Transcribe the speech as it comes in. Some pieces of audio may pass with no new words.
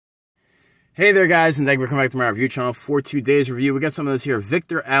Hey there, guys, and thank you for coming back to my review channel for today's review. We got some of this here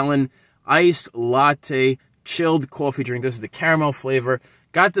Victor Allen Iced Latte Chilled Coffee Drink. This is the caramel flavor.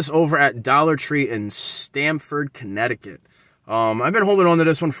 Got this over at Dollar Tree in Stamford, Connecticut. I've been holding on to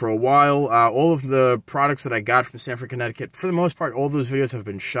this one for a while. All of the products that I got from Stamford, Connecticut, for the most part, all those videos have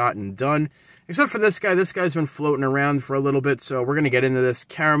been shot and done. Except for this guy. This guy's been floating around for a little bit, so we're going to get into this.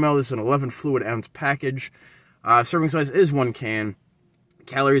 Caramel, this is an 11 fluid ounce package. Serving size is 1 can.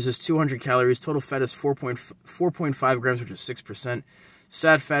 Calories is 200 calories. Total fat is 4.5 grams, which is 6%.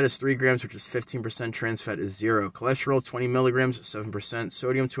 Sat fat is 3 grams, which is 15%. Trans fat is 0. Cholesterol, 20 milligrams, 7%.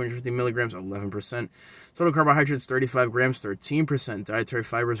 Sodium, 250 milligrams, 11%. Total carbohydrates, 35 grams, 13%. Dietary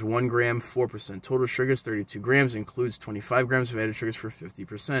fibers, 1 gram, 4%. Total sugars, 32 grams, includes 25 grams of added sugars for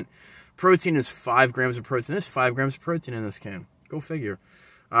 50%. Protein is 5 grams of protein. There's 5 grams of protein in this can. Go figure.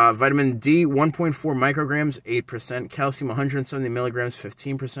 Vitamin D, 1.4 micrograms, 8%. Calcium, 170 milligrams,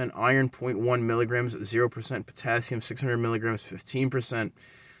 15%. Iron, 0.1 milligrams, 0%. Potassium, 600 milligrams, 15%.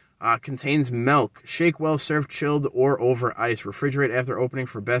 Contains milk. Shake well, serve chilled or over ice. Refrigerate after opening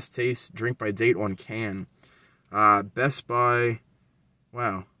for best taste. Drink by date on can. Best by...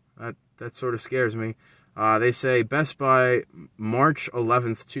 Wow, that sort of scares me. They say best by March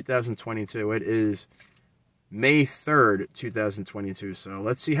 11th, 2022. It is May 3rd, 2022. So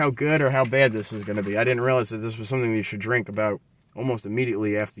let's see how good or how bad this is going to be. I didn't realize that this was something you should drink about almost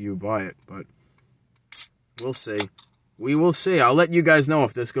immediately after you buy it, but we'll see. We will see. I'll let you guys know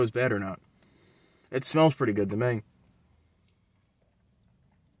if this goes bad or not. It smells pretty good to me.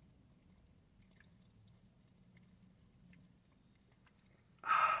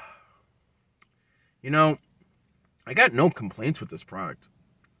 You know, I got no complaints with this product.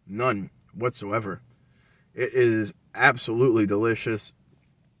 None whatsoever. It is absolutely delicious.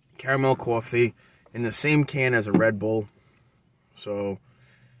 Caramel coffee in the same can as a Red Bull. So,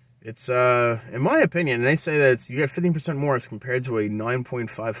 it's, in my opinion, they say that you get 15% more as compared to a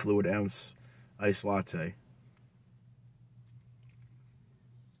 9.5 fluid ounce iced latte.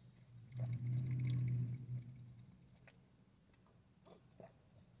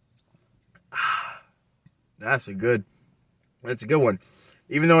 That's a good one.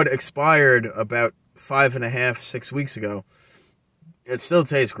 Even though it expired about 5.5–6 weeks ago, it still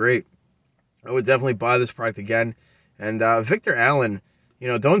tastes great. I would definitely buy this product again. And Victor Allen, you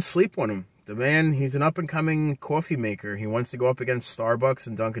know, don't sleep on him. The man, he's an up-and-coming coffee maker. He wants to go up against Starbucks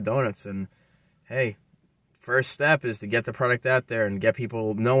and Dunkin' Donuts. And, hey, first step is to get the product out there and get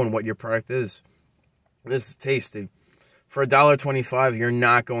people knowing what your product is. This is tasty. For $1.25, you're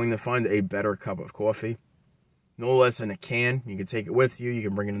not going to find a better cup of coffee. No less than a can. You can take it with you. You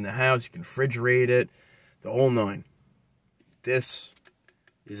can bring it in the house. You can refrigerate it. The whole nine. This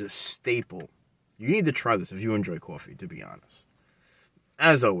is a staple. You need to try this if you enjoy coffee, to be honest.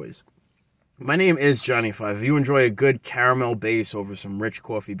 As always, my name is Johnny 5. If you enjoy a good caramel base over some rich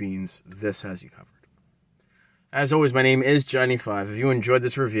coffee beans, this has you covered. As always, my name is Johnny 5. If you enjoyed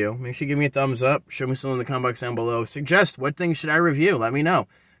this review, make sure you give me a thumbs up. Show me something in the comment box down below. Suggest what things should I review. Let me know.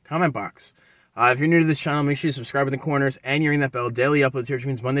 Comment box. If you're new to this channel, make sure you subscribe in the corners and you ring that bell. Daily uploads here, which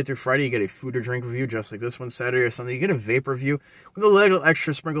means Monday through Friday, you get a food or drink review just like this one. Saturday or Sunday, you get a vape review with a little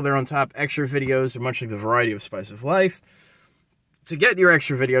extra sprinkle there on top. Extra videos are much like the variety of Spice of Life. To get your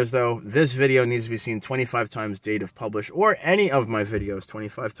extra videos, though, this video needs to be seen 25 times date of publish, or any of my videos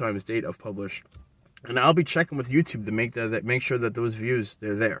 25 times date of publish. And I'll be checking with YouTube to make sure that those views,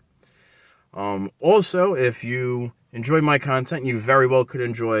 they're there. Also, if you enjoy my content, you very well could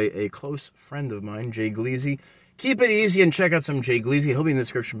enjoy a close friend of mine, Jay Gleazy. Keep it easy and check out some Jay Gleazy. He'll be in the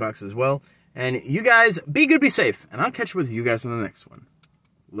description box as well. And you guys, be good, be safe. And I'll catch you with you guys in the next one.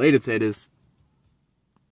 Later, taters.